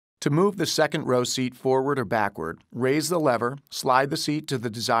To move the second row seat forward or backward, raise the lever, slide the seat to the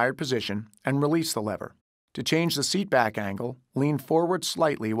desired position, and release the lever. To change the seat back angle, lean forward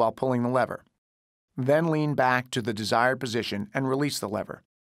slightly while pulling the lever. Then lean back to the desired position and release the lever.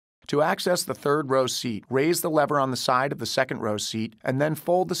 To access the third row seat, raise the lever on the side of the second row seat and then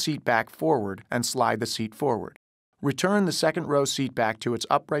fold the seat back forward and slide the seat forward. Return the second row seat back to its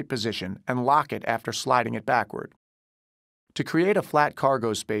upright position and lock it after sliding it backward. To create a flat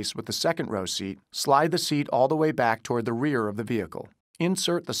cargo space with the second row seat, slide the seat all the way back toward the rear of the vehicle.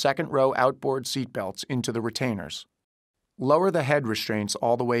 Insert the second row outboard seat belts into the retainers. Lower the head restraints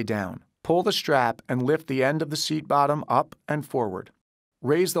all the way down. Pull the strap and lift the end of the seat bottom up and forward.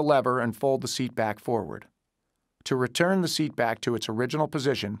 Raise the lever and fold the seat back forward. To return the seat back to its original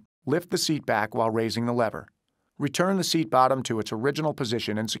position, lift the seat back while raising the lever. Return the seat bottom to its original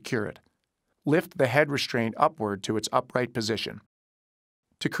position and secure it. Lift the head restraint upward to its upright position.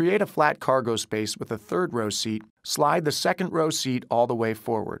 To create a flat cargo space with a third row seat, slide the second row seat all the way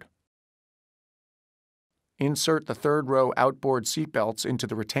forward. Insert the third row outboard seat belts into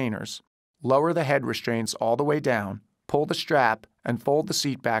the retainers. Lower the head restraints all the way down, pull the strap, and fold the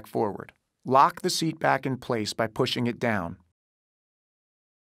seat back forward. Lock the seat back in place by pushing it down.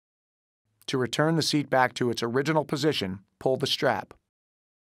 To return the seat back to its original position, pull the strap.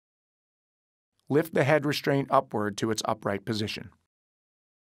 Lift the head restraint upward to its upright position.